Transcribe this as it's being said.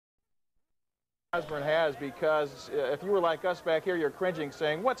Osborne has, because if you were like us back here, you're cringing,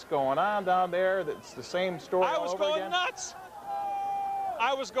 saying, "What's going on down there?" It's the same story all over again. I was going nuts.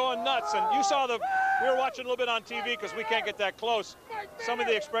 I was going nuts, and you saw we were watching a little bit on TV because we can't get that close. Some of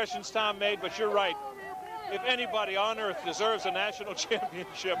the expressions Tom made, but you're right. If anybody on earth deserves a national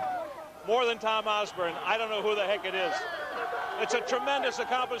championship more than Tom Osborne, I don't know who the heck it is. It's a tremendous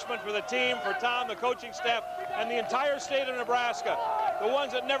accomplishment for the team, for Tom, the coaching staff, and the entire state of Nebraska. The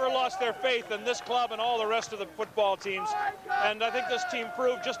ones that never lost their faith in this club and all the rest of the football teams. And I think this team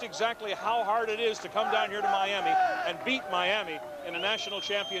proved just exactly how hard it is to come down here to Miami and beat Miami in a national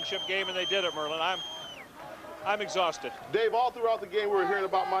championship game, and they did it, Merlin. I'm exhausted. Dave, all throughout the game we were hearing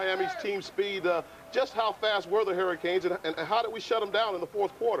about Miami's team speed. Just how fast were the Hurricanes, and how did we shut them down in the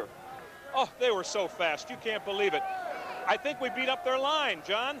fourth quarter? Oh, they were so fast. You can't believe it. I think we beat up their line,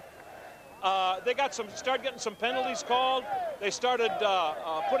 John. They started getting some penalties called. They started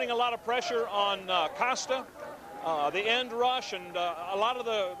putting a lot of pressure on Costa, the end rush, and a lot of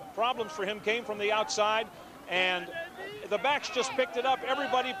the problems for him came from the outside. And the backs just picked it up.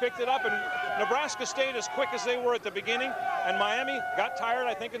 Everybody picked it up, and Nebraska stayed as quick as they were at the beginning. And Miami got tired,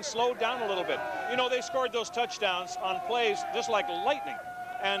 I think, and slowed down a little bit. You know, they scored those touchdowns on plays just like lightning.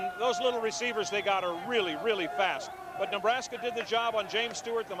 And those little receivers they got are really, really fast. But Nebraska did the job on James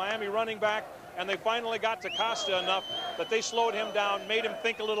Stewart, the Miami running back, and they finally got to Costa enough that they slowed him down, made him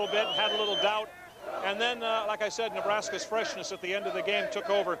think a little bit, had a little doubt. And then, like I said, Nebraska's freshness at the end of the game took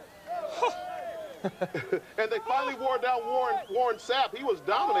over. And they finally wore down Warren Sapp. He was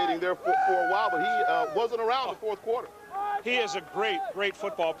dominating there for a while, but he wasn't around the fourth quarter. He is a great, great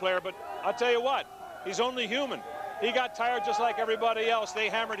football player, but I'll tell you what, he's only human. He got tired just like everybody else. They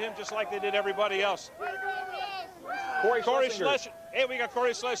hammered him just like they did everybody else. Corey Schlesinger. Hey, we got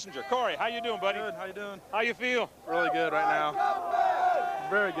Corey Schlesinger. Corey, how you doing, buddy? Good. How you doing? How you feel? Really good right now.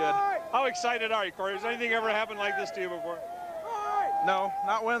 Very good. How excited are you, Corey? Has anything ever happened like this to you before? No,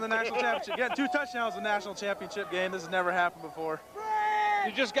 not winning the national championship. Getting 2 touchdowns in the national championship game. This has never happened before.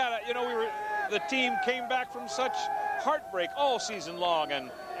 You just got to, you know, the team came back from such heartbreak all season long and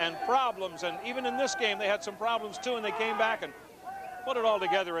problems, and even in this game they had some problems too, and they came back and put it all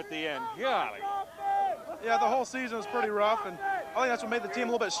together at the end. Golly. Yeah, the whole season was pretty rough, and I think that's what made the team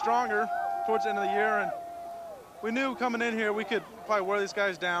a little bit stronger towards the end of the year. And we knew coming in here we could probably wear these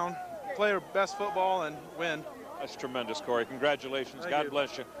guys down, play our best football, and win. That's tremendous, Corey. Congratulations. God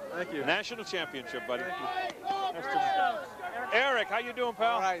bless you. Thank you. National championship, buddy. Thank you. Eric, how you doing,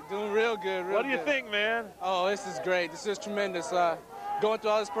 pal? All right, doing real good. What do you think, man? Oh, this is great. This is tremendous. Going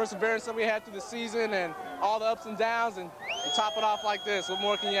through all this perseverance that we had through the season and all the ups and downs, and to top it off like this, what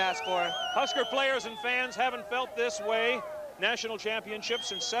more can you ask for? Husker players and fans haven't felt this way, national championship,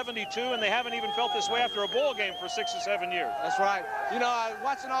 since '72, and they haven't even felt this way after a bowl game for 6 or 7 years. That's right. You know,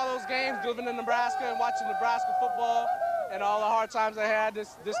 watching all those games, living in Nebraska and watching Nebraska football and all the hard times I had,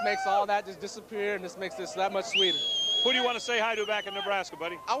 this makes all that just disappear, and this makes this that much sweeter. Who do you want to say hi to back in Nebraska,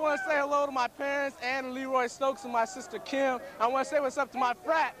 buddy? I want to say hello to my parents, Ann and Leroy Stokes, and my sister Kim. I want to say what's up to my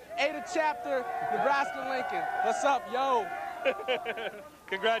frat, Ada Chapter, Nebraska Lincoln. What's up, yo?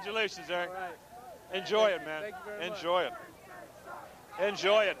 Congratulations, Eric. All right. Enjoy it, man. Thank you very much. Enjoy it.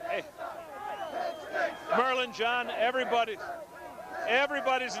 Enjoy it. Hey. Merlin, John, everybody's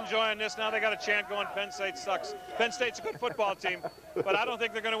enjoying this. Now they got a chant going, Penn State sucks. Penn State's a good football team, but I don't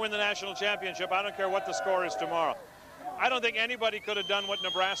think they're going to win the national championship. I don't care what the score is tomorrow. I don't think anybody could have done what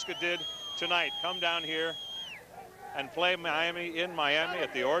Nebraska did tonight. Come down here and play Miami in Miami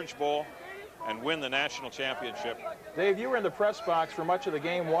at the Orange Bowl and win the national championship. Dave, you were in the press box for much of the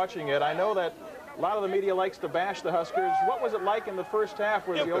game watching it. I know that a lot of the media likes to bash the Huskers. What was it like in the first half?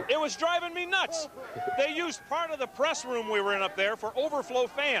 It was driving me nuts. They used part of the press room we were in up there for overflow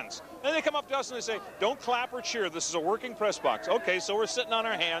fans. Then they come up to us and they say, don't clap or cheer. This is a working press box. Okay, so we're sitting on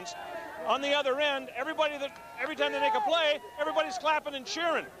our hands. On the other end, every time they make a play, everybody's clapping and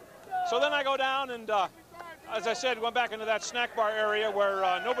cheering. So then I go down and, as I said, went back into that snack bar area where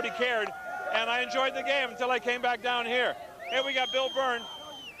nobody cared, and I enjoyed the game until I came back down here. Here we got Bill Byrne,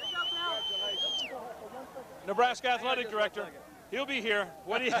 Nebraska Athletic Director. He'll be here.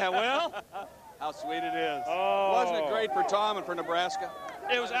 What do you have? Well, how sweet it is. Oh. Wasn't it great for Tom and for Nebraska?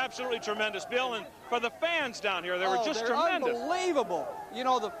 It was absolutely tremendous, Bill, and for the fans down here, they were just tremendous. Unbelievable. You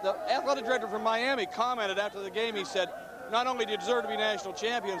know, the athletic director from Miami commented after the game, he said, not only do you deserve to be national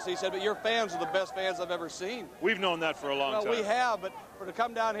champions, he said, but your fans are the best fans I've ever seen. We've known that for a long time. Well, we have, but to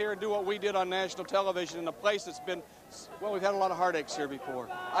come down here and do what we did on national television in a place that's been, well, we've had a lot of heartaches here before.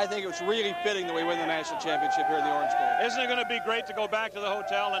 I think it was really fitting that we win the national championship here in the Orange Bowl. Isn't it going to be great to go back to the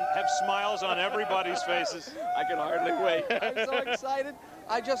hotel and have smiles on everybody's faces? I can hardly wait. I'm so excited.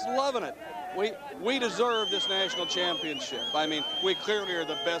 I just loving it. We deserve this national championship. I mean, we clearly are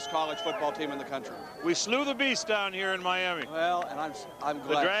the best college football team in the country. We slew the beast down here in Miami. Well, and I'm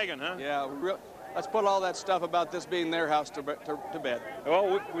glad. The Dragon, huh? Yeah. Let's put all that stuff about this being their house to bed.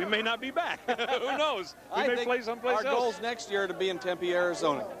 Well, we may not be back. Who knows? We may play someplace else. Our goal's next year to be in Tempe,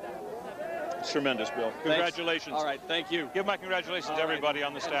 Arizona. It's tremendous, Bill. Congratulations. Thanks. All right, thank you. Give my congratulations to everybody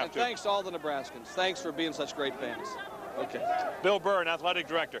on the staff, and too. Thanks to all the Nebraskans. Thanks for being such great fans. Okay. Bill Byrne, athletic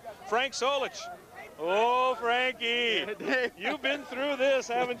director. Frank Solich. Oh, Frankie. You've been through this,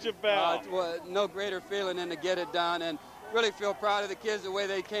 haven't you, pal? Well, no greater feeling than to get it done, and really feel proud of the kids the way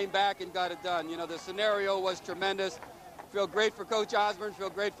they came back and got it done. You know, the scenario was tremendous. Feel great for Coach Osborne. Feel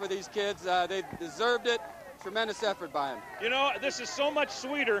great for these kids. They deserved it. Tremendous effort by them. You know, this is so much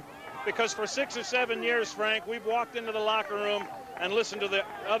sweeter because for 6 or 7 years, Frank, we've walked into the locker room and listened to the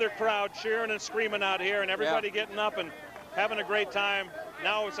other crowd cheering and screaming out here and everybody getting up and having a great time.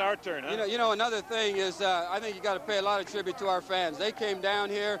 Now it's our turn, huh? You know, another thing is I think you got to pay a lot of tribute to our fans. They came down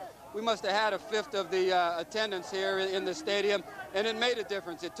here. We must have had a fifth of the attendance here in the stadium, and it made a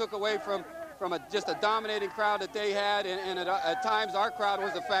difference. It took away from just a dominating crowd that they had, and at times our crowd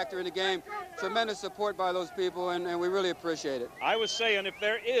was a factor in the game. Tremendous support by those people, and we really appreciate it. I was saying,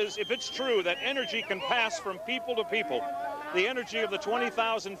 if it's true that energy can pass from people to people, the energy of the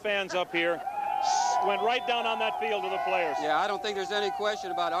 20,000 fans up here went right down on that field to the players. Yeah, I don't think there's any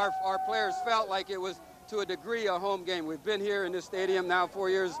question about it. Our players felt like it was, to a degree, a home game. We've been here in this stadium now 4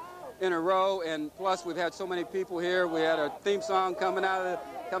 years in a row, and plus we've had so many people here. We had a theme song coming out of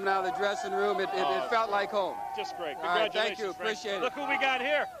the dressing room. It felt like home. Just great. All right, Congratulations, thank you. Frank. Appreciate it. Look who we got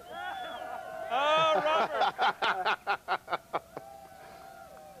here. Oh, Robert.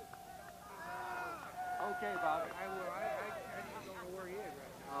 Okay, Bob. I don't know where he is right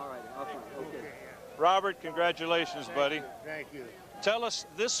now. All right. Okay. Robert, congratulations, buddy. Thank you. Tell us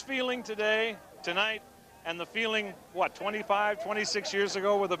this feeling tonight, and the feeling, 25, 26 years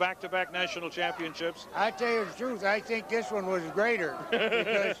ago with the back-to-back national championships? I tell you the truth, I think this one was greater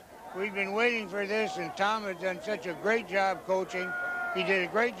because we've been waiting for this, and Tom has done such a great job coaching. He did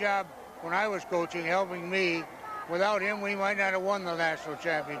a great job when I was coaching, helping me. Without him, we might not have won the national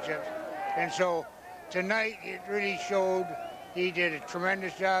championships. And so tonight, it really showed he did a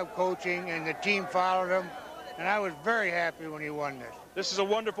tremendous job coaching, and the team followed him. And I was very happy when he won this. This is a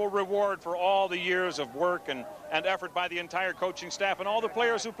wonderful reward for all the years of work and effort by the entire coaching staff and all the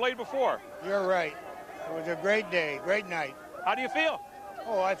players who played before. You're right. It was a great day, great night. How do you feel?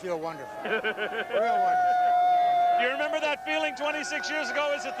 Oh, I feel wonderful. Real wonderful. Do you remember that feeling 26 years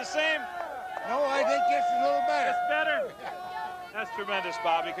ago? Is it the same? No, I think it's a little better. It's better? That's tremendous,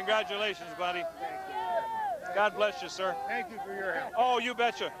 Bobby. Congratulations, buddy. God bless you, sir. Thank you for your help. Oh, you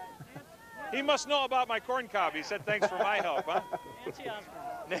betcha. He must know about my corn cob. He said thanks for my help, huh? Nancy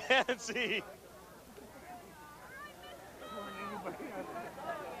Osborne. Nancy.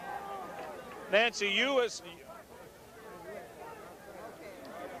 Nancy, you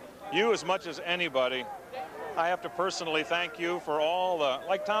as much as anybody, I have to personally thank you for all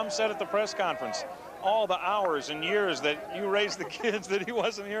like Tom said at the press conference, all the hours and years that you raised the kids, that he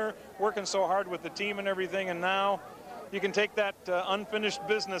wasn't here working so hard with the team and everything, and now you can take that unfinished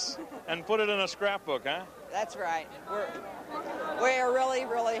business and put it in a scrapbook, huh? That's right. We're really,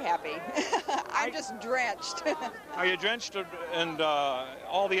 really happy. I'm just drenched. Are you drenched and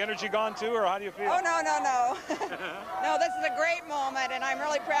all the energy gone too, or how do you feel? Oh, no. No, this is a great moment, and I'm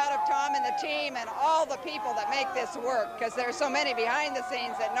really proud of Tom and the team and all the people that make this work, because there's so many behind the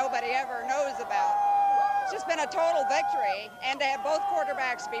scenes that nobody ever knows about. It's just been a total victory, and to have both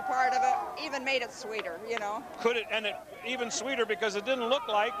quarterbacks be part of it even made it sweeter, you know. Could it, and it even sweeter because it didn't look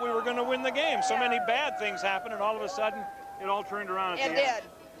like we were going to win the game. So many bad things happened, and all of a sudden it all turned around at the end. It did.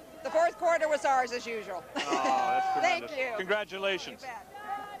 The fourth quarter was ours as usual. Oh, that's tremendous. Thank you. Congratulations.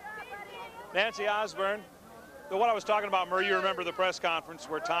 Nancy Osborne. What I was talking about, Murray, you remember the press conference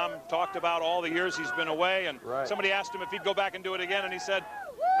where Tom talked about all the years he's been away, and somebody asked him if he'd go back and do it again, and he said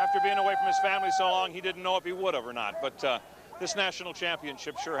after being away from his family so long, he didn't know if he would have or not. But this national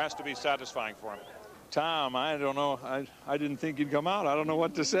championship sure has to be satisfying for him. Tom, I don't know. I didn't think you'd come out. I don't know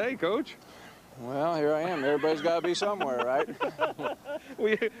what to say, Coach. Well, here I am. Everybody's got to be somewhere, right?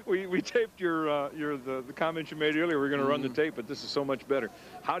 we taped the comments you made earlier. We're going to run the tape, but this is so much better.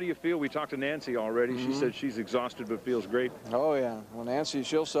 How do you feel? We talked to Nancy already. She said she's exhausted but feels great. Oh yeah. Well, Nancy,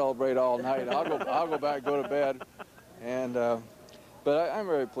 she'll celebrate all night. I'll go back, go to bed, and but I'm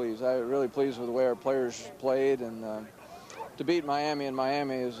very pleased. I'm really pleased with the way our players played, and to beat Miami in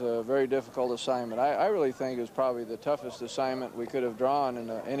Miami is a very difficult assignment. I really think it was probably the toughest assignment we could have drawn in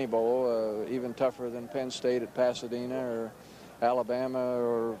any bowl, even tougher than Penn State at Pasadena or Alabama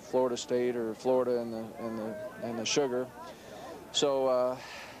or Florida State or Florida in the sugar. So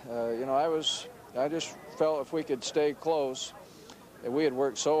you know, I just felt if we could stay close, that we had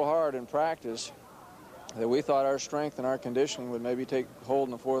worked so hard in practice that we thought our strength and our conditioning would maybe take hold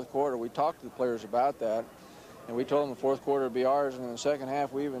in the fourth quarter. We talked to the players about that, and we told them the fourth quarter would be ours. And in the second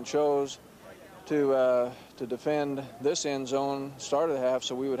half, we even chose to defend this end zone start of the half,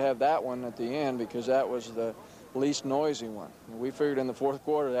 so we would have that one at the end because that was the least noisy one. And we figured in the fourth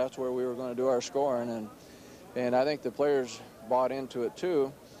quarter that's where we were going to do our scoring, and I think the players bought into it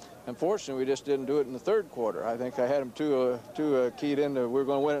too. Unfortunately, we just didn't do it in the third quarter. I think I had them too keyed into we were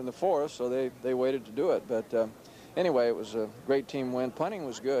going to win it in the fourth, so they waited to do it. But anyway, it was a great team win. Punting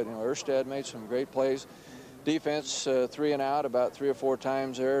was good. You know, Erstad made some great plays. Defense 3 and out about 3 or 4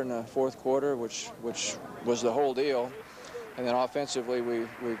 times there in the fourth quarter, which was the whole deal. And then offensively, we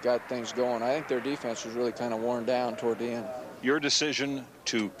got things going. I think their defense was really kind of worn down toward the end. Your decision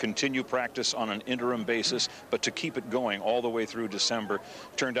to continue practice on an interim basis, but to keep it going all the way through December,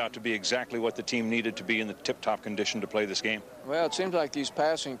 turned out to be exactly what the team needed to be in the tip-top condition to play this game. Well, it seems like these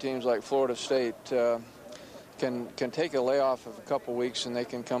passing teams like Florida State can take a layoff of a couple weeks and they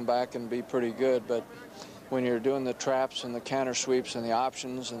can come back and be pretty good. But when you're doing the traps and the counter sweeps and the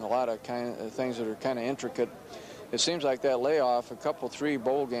options and a lot of things that are kind of intricate, it seems like that layoff, a couple, 3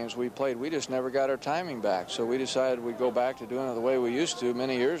 bowl games we played, we just never got our timing back. So we decided we'd go back to doing it the way we used to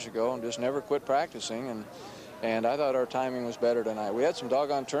many years ago and just never quit practicing. And I thought our timing was better tonight. We had some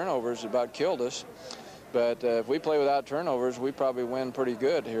doggone turnovers that about killed us. But if we play without turnovers, we probably win pretty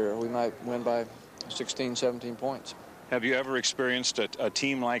good here. We might win by 16, 17 points. Have you ever experienced a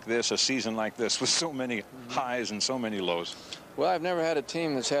team like this, a season like this, with so many highs and so many lows? Well, I've never had a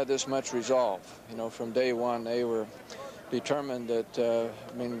team that's had this much resolve. You know, from day one, they were determined that,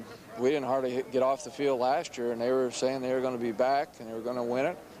 I mean, we didn't hardly get off the field last year, and they were saying they were going to be back and they were going to win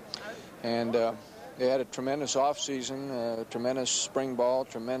it. And they had a tremendous offseason, tremendous spring ball,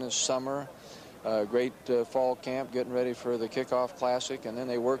 tremendous summer, great fall camp getting ready for the kickoff classic, and then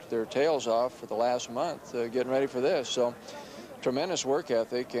they worked their tails off for the last month getting ready for this. So tremendous work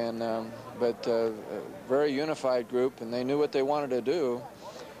ethic, and but very unified group, and they knew what they wanted to do,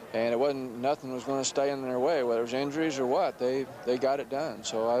 and it wasn't, nothing was going to stay in their way, whether it was injuries or what. They got it done,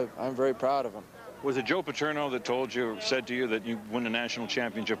 so I'm very proud of them. Was it Joe Paterno that said to you that you win a national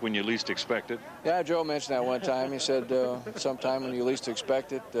championship when you least expect it? Yeah, Joe mentioned that one time. He said sometime when you least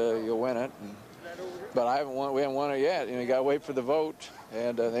expect it, you'll win it. But we haven't won it yet. You know, you got to wait for the vote,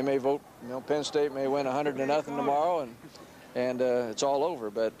 and they may vote. You know, Penn State may win 100-0 tomorrow, and it's all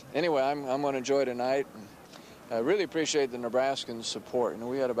over. But anyway, I'm going to enjoy tonight. I really appreciate the Nebraskans' support. You know,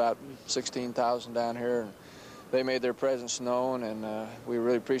 we had about 16,000 down here, and they made their presence known, and we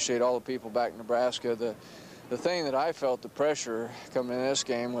really appreciate all the people back in Nebraska. The thing that I felt the pressure coming in this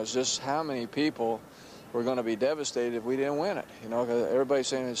game was just how many people were going to be devastated if we didn't win it. You know, 'cause everybody's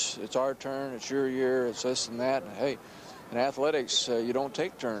saying it's our turn, it's your year, it's this and that. And hey, in athletics, you don't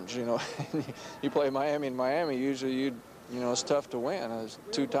take turns. You know, you play Miami in Miami, usually you know it's tough to win. It's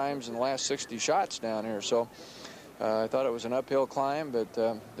 2 times in the last 60 shots down here. So I thought it was an uphill climb, but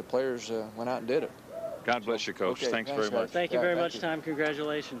the players went out and did it. God bless you, Coach. Okay, thanks very much. Thank you very much, Tom.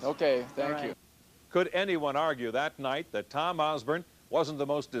 Congratulations. Okay, thank you. Could anyone argue that night that Tom Osborne wasn't the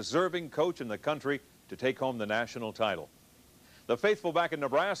most deserving coach in the country to take home the national title? The faithful back in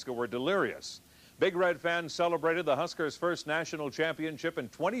Nebraska were delirious. Big Red fans celebrated the Huskers' first national championship in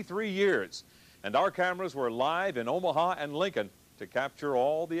 23 years, and our cameras were live in Omaha and Lincoln to capture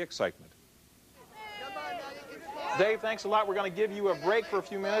all the excitement. Dave, thanks a lot. We're going to give you a break for a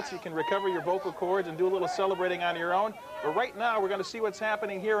few minutes. You can recover your vocal cords and do a little celebrating on your own. But right now, we're going to see what's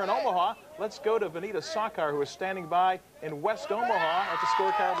happening here in Omaha. Let's go to Vanita Sakar, who is standing by in West Omaha at the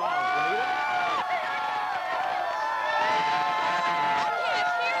Scorecard Lounge. Vanita?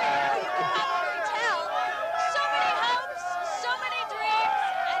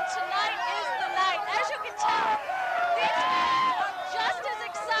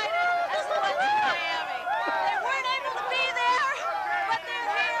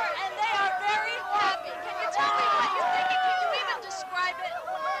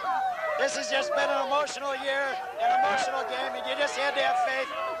 This has just been an emotional year, an emotional game, and you just had to have faith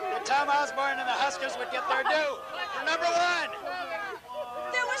that Tom Osborne and the Huskers would get their due. We're number 1.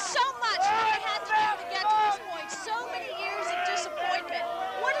 There was so much they had to do to get to this point, so many years of disappointment.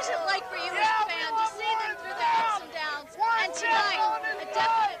 What is it like for you as a fan to see them through their ups and downs, and tonight, a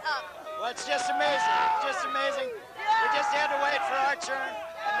definite up? Well, it's just amazing, just amazing. We just had to wait for our turn,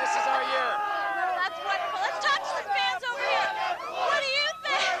 and this is our year. That's wonderful. Let's talk to some fans over here. What do you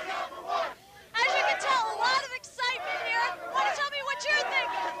think? As you can tell, a lot of excitement here. Want to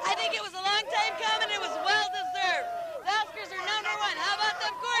I think it was a long time coming. It was well deserved. The Huskers are #1. How about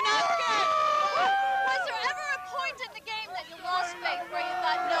them Cornhuskers? Was there ever a point in the game that you lost faith where you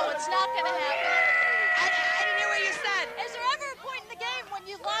thought, no, it's not going to happen? I didn't hear what you said. Is there ever a point in the game when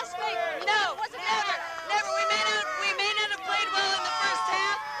you lost faith? No, never. We may not have played well in the first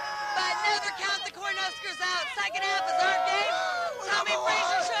half, but never count the Cornhuskers out. Second half is our game. Tommy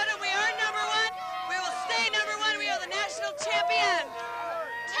Fraser showed it. We are #1. We will stay #1. We are the national champion.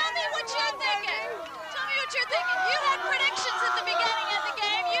 Tell me what you're thinking. Tell me what you're thinking. You had predictions at the beginning of the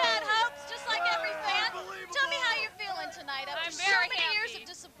game. You had hopes, just like every fan. Tell me how you're feeling tonight after I'm so very many happy. years of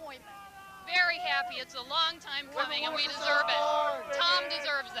disappointment. Very happy. It's a long time coming, and we deserve it. Tom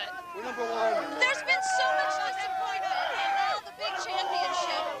deserves it. There's been so much disappointment, and now the big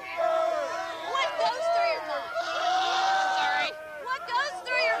championship. What goes through your mind? Sorry? What goes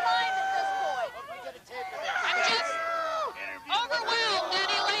through your mind at this point? I'm just overwhelmed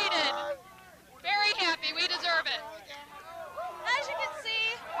and elated. Very happy. We deserve it. As you can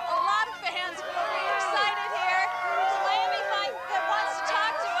see, a lot of fans are very excited here. There's a Miami fan that wants to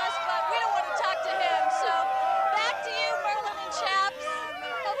talk to us, but we don't want to talk to him. So back to you, Merlin and Chaps.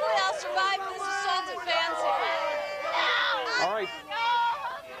 Hopefully I'll survive this with sons of fans here.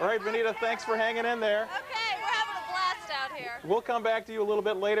 All right, Vanita, thanks for hanging in there. Okay, we're having a blast out here. We'll come back to you a little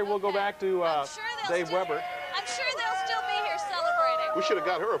bit later. We'll go back to Dave Weber. I'm sure they'll still be here celebrating. We should have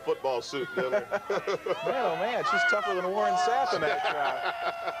got her a football suit. Man, oh man, she's tougher than Warren Sapp in that crowd.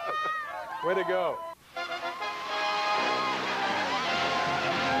 Way to go.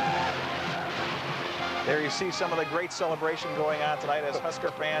 There you see some of the great celebration going on tonight as Husker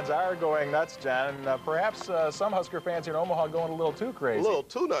fans are going nuts, John. And perhaps some Husker fans here in Omaha going a little too crazy. A little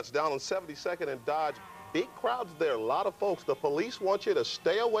too nuts down on 72nd and Dodge. Big crowds there, a lot of folks. The police want you to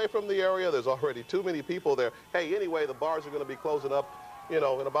stay away from the area. There's already too many people there. Hey, anyway, the bars are going to be closing up, you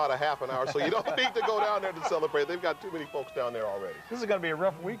know, in about a half an hour, so you don't need to go down there to celebrate. They've got too many folks down there already. This is going to be a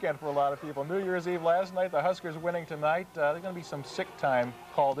rough weekend for a lot of people. New Year's Eve last night, the Huskers winning tonight. There's going to be some sick time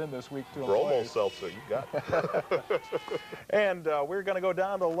called in this week, too. Bromo seltzer, you got it. And we're going to go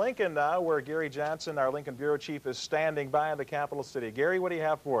down to Lincoln now, where Gary Johnson, our Lincoln Bureau Chief, is standing by in the capital city. Gary, what do you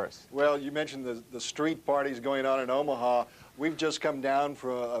have for us? Well, you mentioned the street parties going on in Omaha. We've just come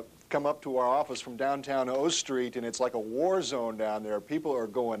up to our office from downtown O Street, and it's like a war zone down there. People are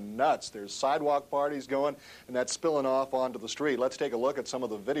going nuts. There's sidewalk parties going, and that's spilling off onto the street. Let's take a look at some of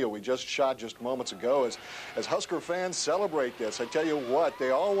the video we just shot just moments ago as Husker fans celebrate this. I tell you what, they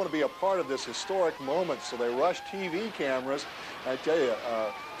all want to be a part of this historic moment, so they rush TV cameras. I tell you,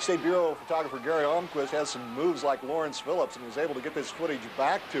 State Bureau photographer Gary Almquist has some moves like Lawrence Phillips and was able to get this footage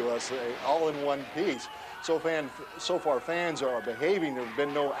back to us all in one piece. So far, fans are behaving. There have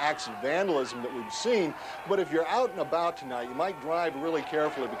been no acts of vandalism that we've seen. But if you're out and about tonight, you might drive really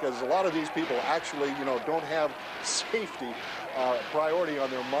carefully because a lot of these people actually, don't have safety priority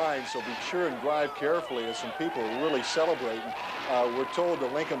on their mind. So be sure and drive carefully as some people are really celebrating. We're told the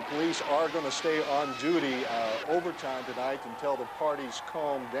Lincoln police are going to stay on duty overtime tonight until the parties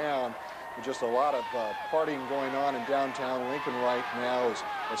calm down. Just a lot of partying going on in downtown Lincoln right now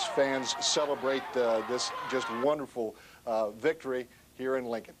as fans celebrate this just wonderful victory here in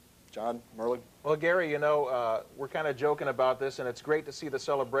Lincoln. John, Merlin? Well, Gary, we're kind of joking about this, and it's great to see the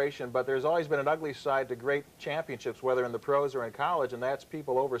celebration, but there's always been an ugly side to great championships, whether in the pros or in college, and that's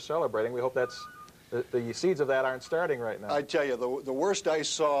people over-celebrating. We hope that's the seeds of that aren't starting right now. I tell you, the worst I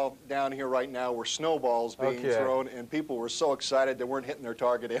saw down here right now were snowballs being thrown, and people were so excited they weren't hitting their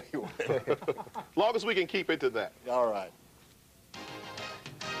target anyway. As long as we can keep it to that. All right.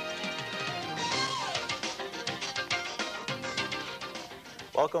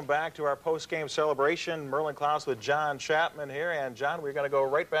 Welcome back to our post-game celebration. Merlin Klaus with John Chapman here. And, John, we're going to go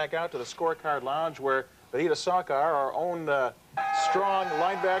right back out to the scorecard lounge where Vanita Sakar, our own strong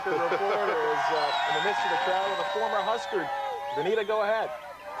linebacker reporter, is in the midst of the crowd with a former Husker. Vanita, go ahead.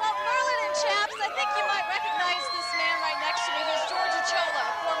 Well, Merlin and Chaps, I think you might recognize this man right next to me. There's George Achola,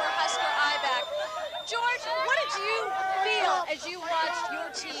 former Husker I-back. George, what did you feel as you watched your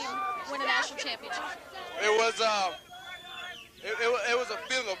team win a national championship? It was a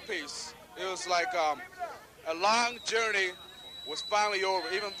feeling of peace. It was like a long journey was finally over.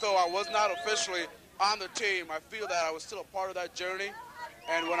 Even though I was not officially on the team, I feel that I was still a part of that journey.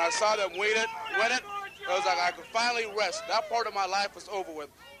 And when I saw them win it, it was like I could finally rest. That part of my life was over with.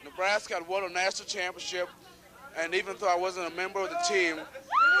 Nebraska had won a national championship, and even though I wasn't a member of the team,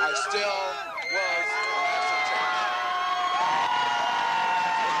 I still was a national champion.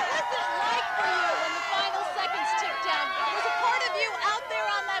 What was it like for you when the final seconds ticked down? Was a part of you out there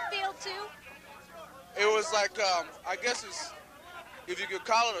on that field too? It was like, I guess it's, if you could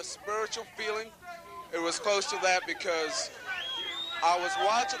call it a spiritual feeling, it was close to that, because I was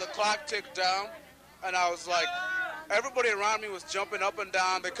watching the clock tick down, and I was like, everybody around me was jumping up and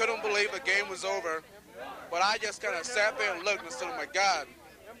down. They couldn't believe the game was over. But I just kind of sat there and looked and said, oh, my God,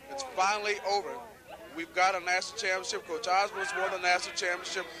 it's finally over. We've got a national championship. Coach Osborne's won the national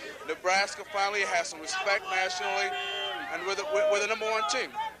championship. Nebraska finally has some respect nationally, and with the number one team.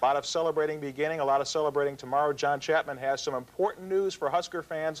 A lot of celebrating beginning, a lot of celebrating tomorrow. John Chapman has some important news for Husker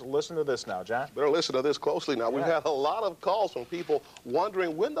fans. Listen to this now, John. Better listen to this closely now. We've had a lot of calls from people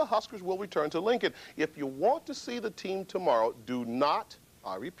wondering when the Huskers will return to Lincoln. If you want to see the team tomorrow, do not,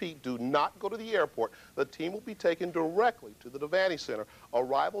 I repeat, do not go to the airport. The team will be taken directly to the Devaney Center.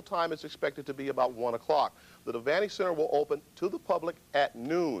 Arrival time is expected to be about 1 o'clock. The Devaney Center will open to the public at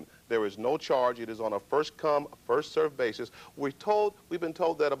noon. There is no charge. It is on a first-come, first-served basis. We've been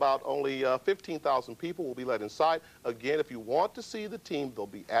told that about only 15,000 people will be let inside. Again, if you want to see the team, they'll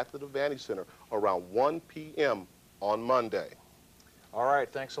be at the Devaney Center around 1 p.m. on Monday. All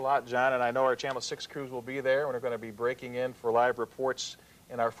right, thanks a lot, John. And I know our Channel 6 crews will be there. We're going to be breaking in for live reports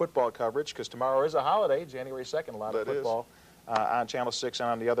in our football coverage, because tomorrow is a holiday, January 2nd, a lot of football on Channel 6 and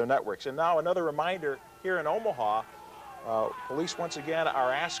on the other networks. And now another reminder here in Omaha, police once again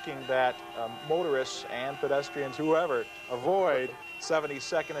are asking that motorists and pedestrians, whoever, avoid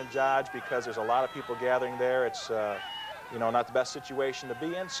 72nd and Dodge, because there's a lot of people gathering there. It's you know, not the best situation to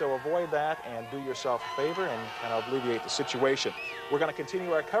be in, so avoid that and do yourself a favor and kind of alleviate the situation. We're going to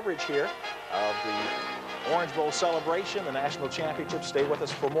continue our coverage here of the Orange Bowl celebration, the national championship. Stay with us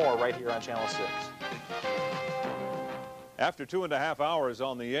for more right here on Channel 6. After 2.5 hours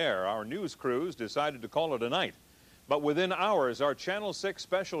on the air, our news crews decided to call it a night. But within hours, our Channel 6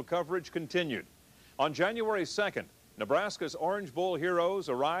 special coverage continued. On January 2nd, Nebraska's Orange Bowl heroes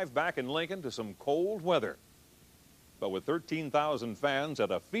arrived back in Lincoln to some cold weather. But with 13,000 fans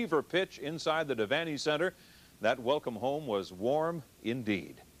at a fever pitch inside the Devaney Center, that welcome home was warm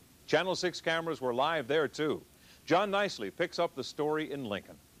indeed. Channel 6 cameras were live there, too. John Nicely picks up the story in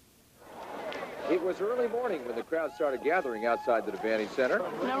Lincoln. It was early morning when the crowd started gathering outside the Devaney Center.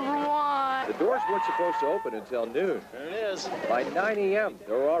 Number one. The doors weren't supposed to open until noon. There it is. By 9 a.m.,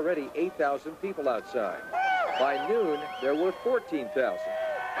 there were already 8,000 people outside. By noon, there were 14,000.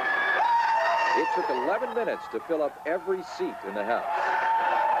 It took 11 minutes to fill up every seat in the house.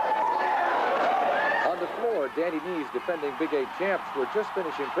 On the floor, Danny Nee's defending Big 8 champs were just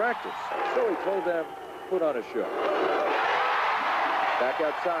finishing practice, so he told them, put on a show. Back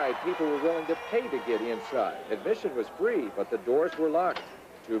outside, people were willing to pay to get inside. Admission was free, but the doors were locked.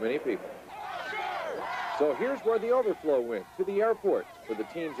 Too many people. So here's where the overflow went, to the airport, for the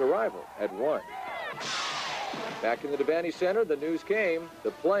team's arrival at 1. Back in the Devaney Center, the news came,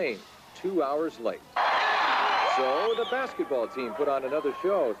 the plane 2 hours late. So the basketball team put on another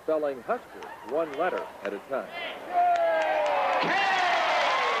show, spelling Husker one letter at a time.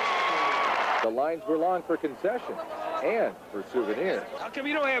 The lines were long for concessions and for souvenirs. How come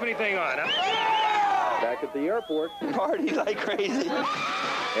you don't have anything on, huh? Back at the airport. Party like crazy.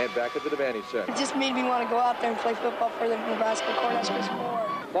 And back at the Devaney Center. It just made me want to go out there and play football for the Nebraska Cornhuskers more.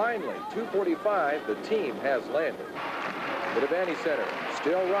 Finally, 2:45, the team has landed. The Devaney Center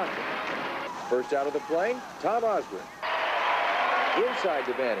still rocking. First out of the plane, Tom Osborne. Inside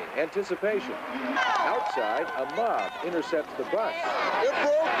Devaney, anticipation. Outside, a mob intercepts the bus. It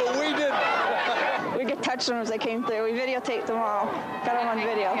broke, but we didn't. We could touch them as they came through. We videotaped them all. Got them on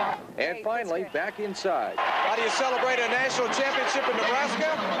video. And finally, back inside. How do you celebrate a national championship in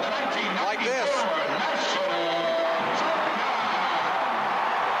Nebraska? Like this.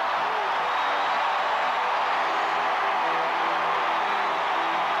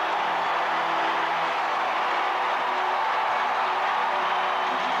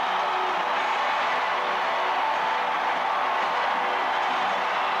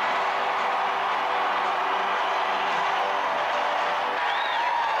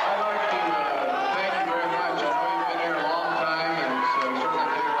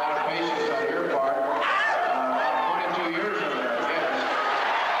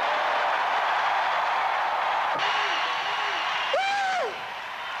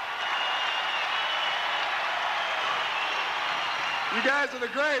 You guys are the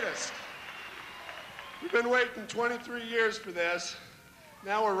greatest. We've been waiting 23 years for this.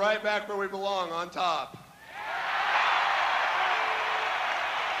 Now we're right back where we belong, on top.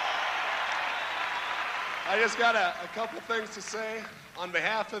 I just got a couple things to say. On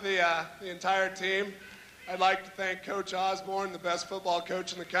behalf of the entire team, I'd like to thank Coach Osborne, the best football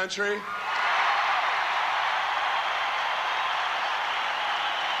coach in the country.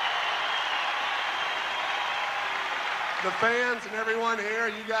 the fans and everyone here,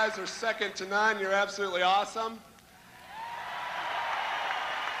 you guys are second to none. You're absolutely awesome.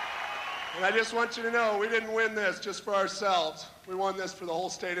 And I just want you to know, we didn't win this just for ourselves. We won this for the whole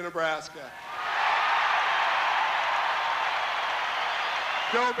state of Nebraska.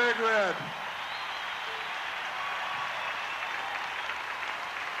 Go Big Red.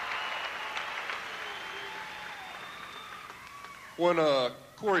 When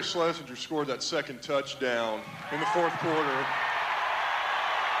Corey Schlesinger scored that second touchdown in the fourth quarter,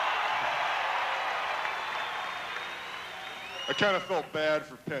 I kind of felt bad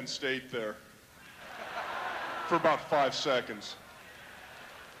for Penn State there for about 5 seconds.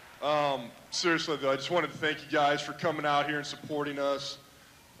 Seriously, though, I just wanted to thank you guys for coming out here and supporting us.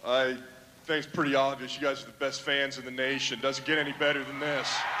 I think it's pretty obvious you guys are the best fans in the nation. Doesn't get any better than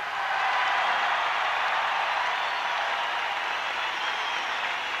this.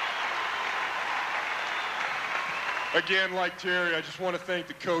 Again, like Terry, I just want to thank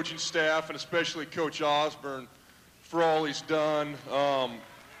the coaching staff and especially Coach Osborne for all he's done,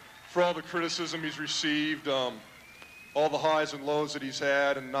 for all the criticism he's received, all the highs and lows that he's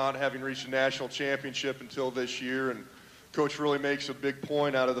had, and not having reached a national championship until this year. And Coach really makes a big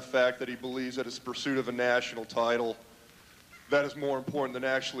point out of the fact that he believes that his pursuit of a national title, that is more important than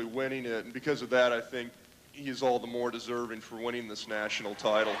actually winning it. And because of that, I think he is all the more deserving for winning this national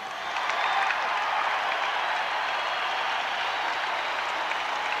title.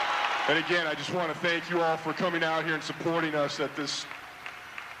 And again, I just want to thank you all for coming out here and supporting us. That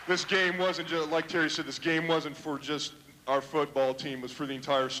this game wasn't just, like Terry said, this game wasn't for just our football team. It was for the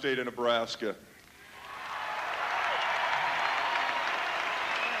entire state of Nebraska.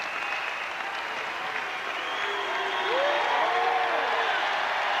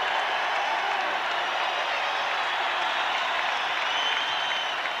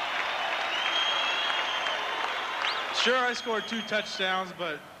 Sure, I scored 2 touchdowns,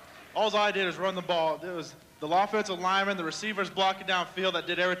 but all I did is run the ball. It was the offensive lineman, the receivers blocking downfield that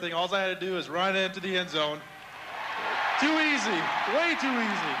did everything. All I had to do is run into the end zone. Too easy, way too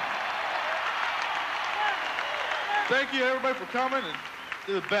easy. Thank you, everybody, for coming, and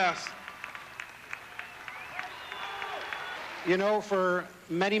do the best. You know, for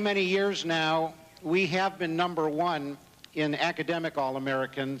many, many years now, we have been #1 in academic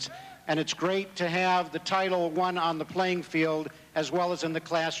All-Americans, and it's great to have the title won on the playing field as well as in the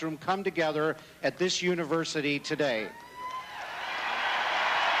classroom come together at this university today.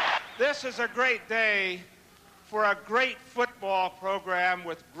 This is a great day for a great football program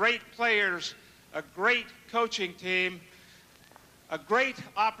with great players, a great coaching team, a great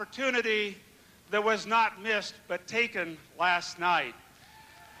opportunity that was not missed but taken last night.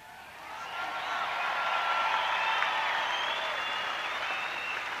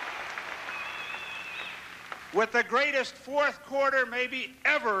 With the greatest fourth quarter maybe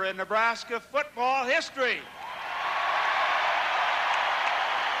ever in Nebraska football history.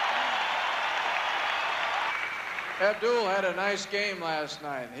 Abdul had a nice game last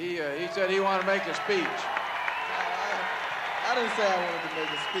night. He said he wanted to make a speech. I didn't say I wanted to make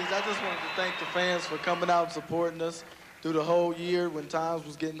a speech. I just wanted to thank the fans for coming out and supporting us through the whole year when times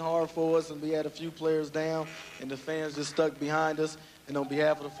was getting hard for us and we had a few players down and the fans just stuck behind us. And on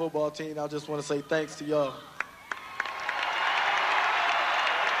behalf of the football team, I just want to say thanks to y'all.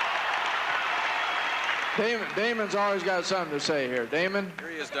 Damon's always got something to say here. Damon? Here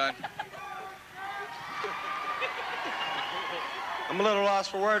he is, done. I'm a little lost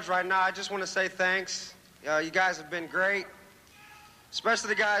for words right now. I just want to say thanks. You guys have been great, especially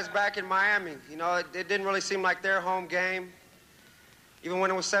the guys back in Miami. You know, it didn't really seem like their home game. Even when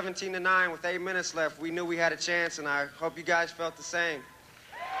it was 17-9 with 8 minutes left, we knew we had a chance, and I hope you guys felt the same.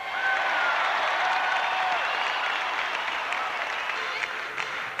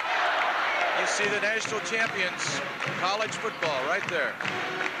 You see the national champions, college football, right there.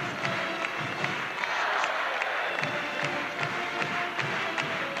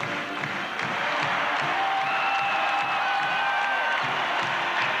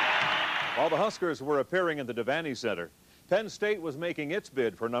 While the Huskers were appearing in the Devaney Center, Penn State was making its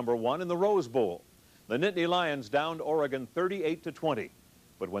bid for #1 in the Rose Bowl. The Nittany Lions downed Oregon 38-20.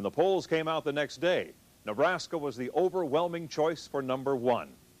 But when the polls came out the next day, Nebraska was the overwhelming choice for #1.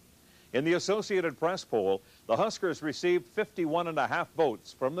 In the Associated Press poll, the Huskers received 51.5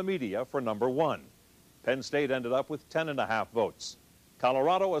 votes from the media for #1. Penn State ended up with 10.5 votes.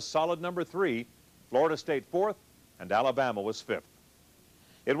 Colorado a solid #3, Florida State 4th, and Alabama was 5th.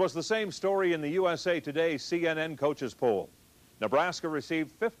 It was the same story in the USA Today CNN coaches poll. Nebraska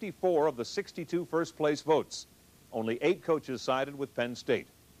received 54 of the 62 first-place votes. Only 8 coaches sided with Penn State.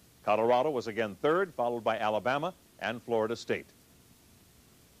 Colorado was again 3rd, followed by Alabama and Florida State.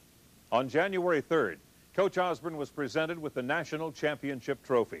 On January 3rd, Coach Osborne was presented with the National Championship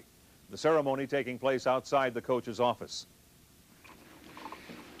Trophy, the ceremony taking place outside the coach's office.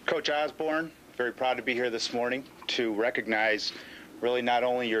 Coach Osborne, very proud to be here this morning to recognize really not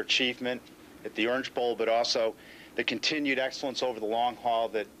only your achievement at the Orange Bowl, but also the continued excellence over the long haul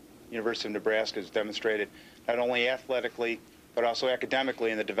that University of Nebraska has demonstrated, not only athletically, but also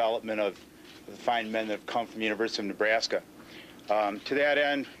academically in the development of the fine men that have come from University of Nebraska. To that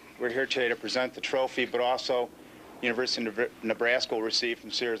end, we're here today to present the trophy, but also University of Nebraska will receive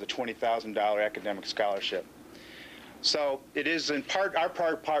from Sears a $20,000 academic scholarship. So it is in part our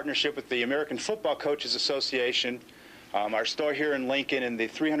partnership with the American Football Coaches Association, our store here in Lincoln, and the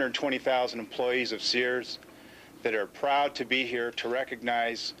 320,000 employees of Sears that are proud to be here to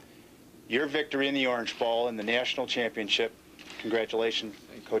recognize your victory in the Orange Bowl and the national championship. Congratulations,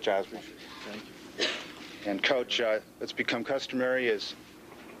 Coach Osborne. Thank you. And Coach, it's become customary is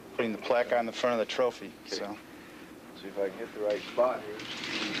putting the plaque on the front of the trophy. Okay. So, see if I can hit the right spot here.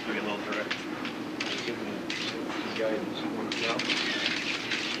 give me a little direct. Give me guidance.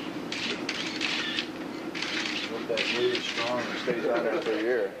 Hope that glue is strong and stays on there for a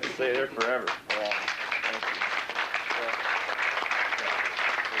year. Stay there forever. Yeah.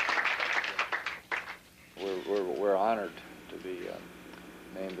 We're honored to be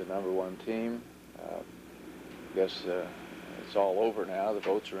named the #1 team. I guess it's all over now. The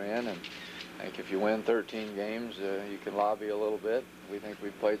votes are in, and I think if you win 13 games, you can lobby a little bit. We think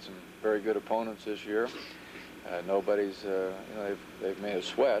we've played some very good opponents this year. Nobody's, you know, they've made us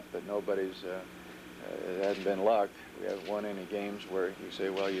sweat, but nobody's, it hasn't been luck. We haven't won any games where you say,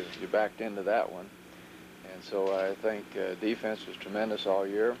 well, you backed into that one. And so I think defense was tremendous all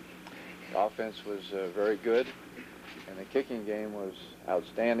year. The offense was very good, and the kicking game was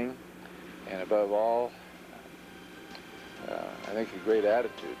outstanding. And above all, I think a great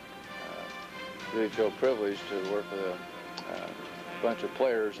attitude. Really feel privileged to work with a bunch of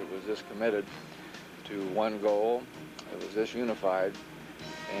players that was this committed to one goal. It was this unified,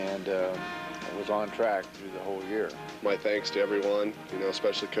 and it was on track through the whole year. My thanks to everyone, you know,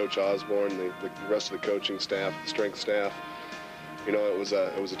 especially Coach Osborne, the rest of the coaching staff, the strength staff. You know, it was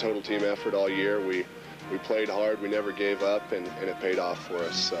a total team effort all year. We played hard, we never gave up, and it paid off for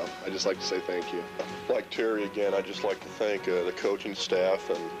us. So I'd just like to say thank you. Like Terry again, I'd just like to thank the coaching staff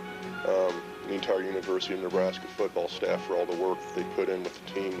and the entire University of Nebraska football staff for all the work that they put in with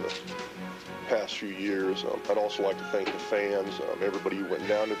the team the past few years. I'd also like to thank the fans, everybody who went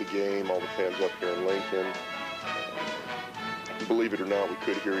down to the game, all the fans up here in Lincoln. Believe it or not, we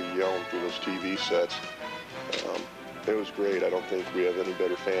could hear you yelling through those TV sets. It was great. I don't think we have any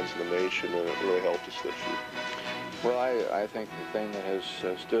better fans in the nation, and it really helped us this year. Well, I think the thing that has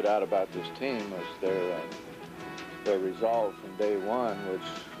stood out about this team was their resolve from day one, which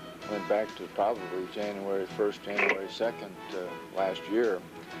went back to probably January 1st, January 2nd last year.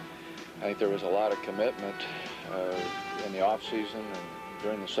 I think there was a lot of commitment in the off season and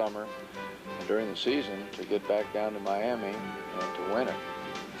during the summer and during the season to get back down to Miami and to win it.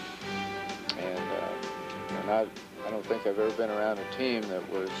 And I don't think I've ever been around a team that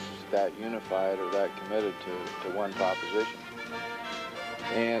was that unified or that committed to one proposition.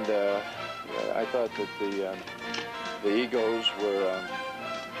 And I thought that the egos were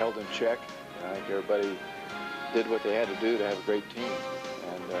held in check. I think everybody did what they had to do to have a great team.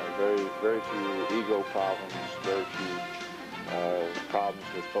 And very few ego problems, very few problems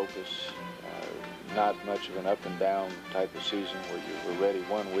with focus. Not much of an up and down type of season where you were ready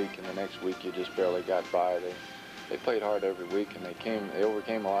one week and the next week you just barely got by. They played hard every week, and they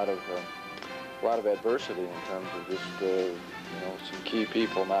overcame a lot of adversity in terms of just you know, some key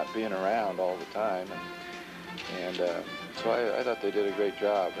people not being around all the time, and so I thought they did a great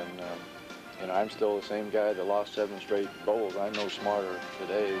job. And you know, I'm still the same guy that lost 7 straight bowls. I'm no smarter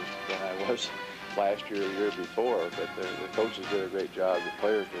today than I was last year or the year before, but the coaches did a great job, the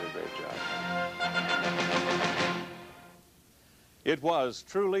players did a great job. It was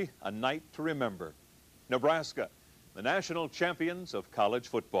truly a night to remember. Nebraska, the national champions of college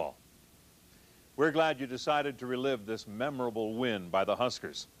football. We're glad you decided to relive this memorable win by the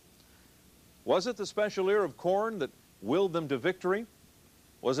Huskers. Was it the special ear of corn that willed them to victory?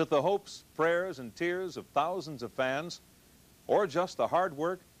 Was it the hopes, prayers, and tears of thousands of fans? Or just the hard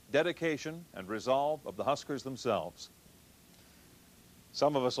work, dedication, and resolve of the Huskers themselves?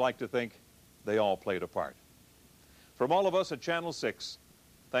 Some of us like to think they all played a part. From all of us at Channel 6,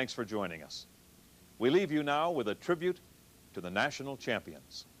 thanks for joining us. We leave you now with a tribute to the national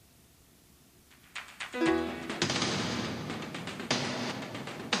champions.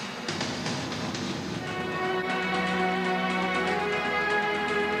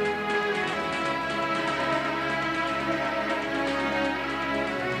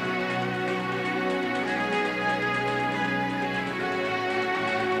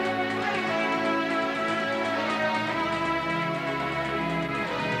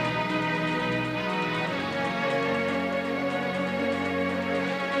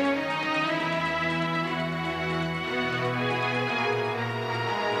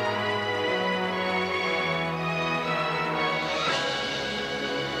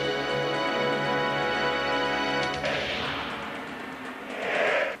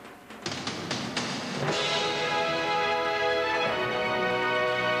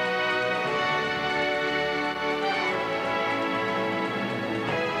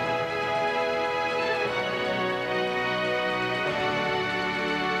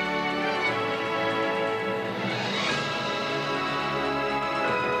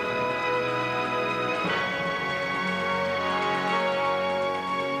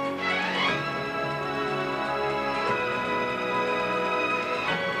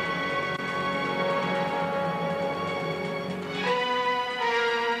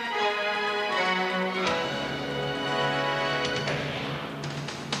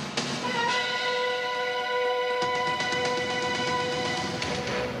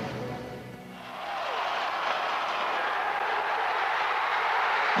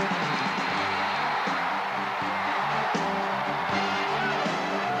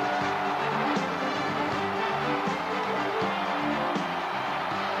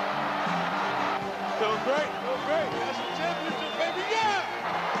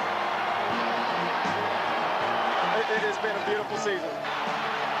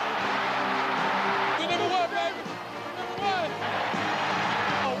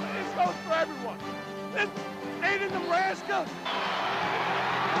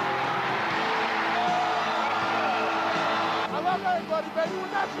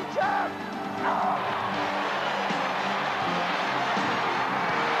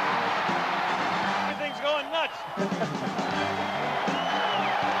 Everything's going nuts.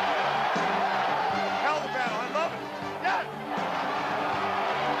 Hell of a battle. I love it. Yes.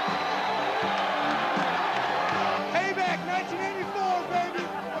 Payback 1984, baby.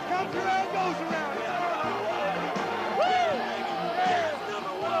 What comes around goes around. Woo! Yeah.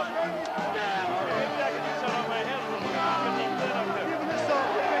 Number one, baby. Yeah. Maybe I can do something on my head a little bit. I'm going to keep clean up there. Give me this song.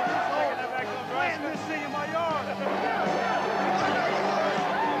 Taking that back to Nebraska. Plant this thing in my yard.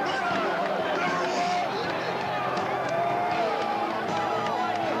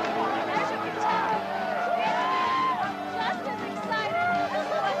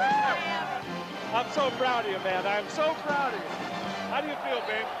 I'm so proud of you, man. I'm so proud of you. How do you feel,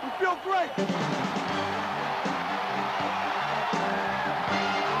 babe? We feel great.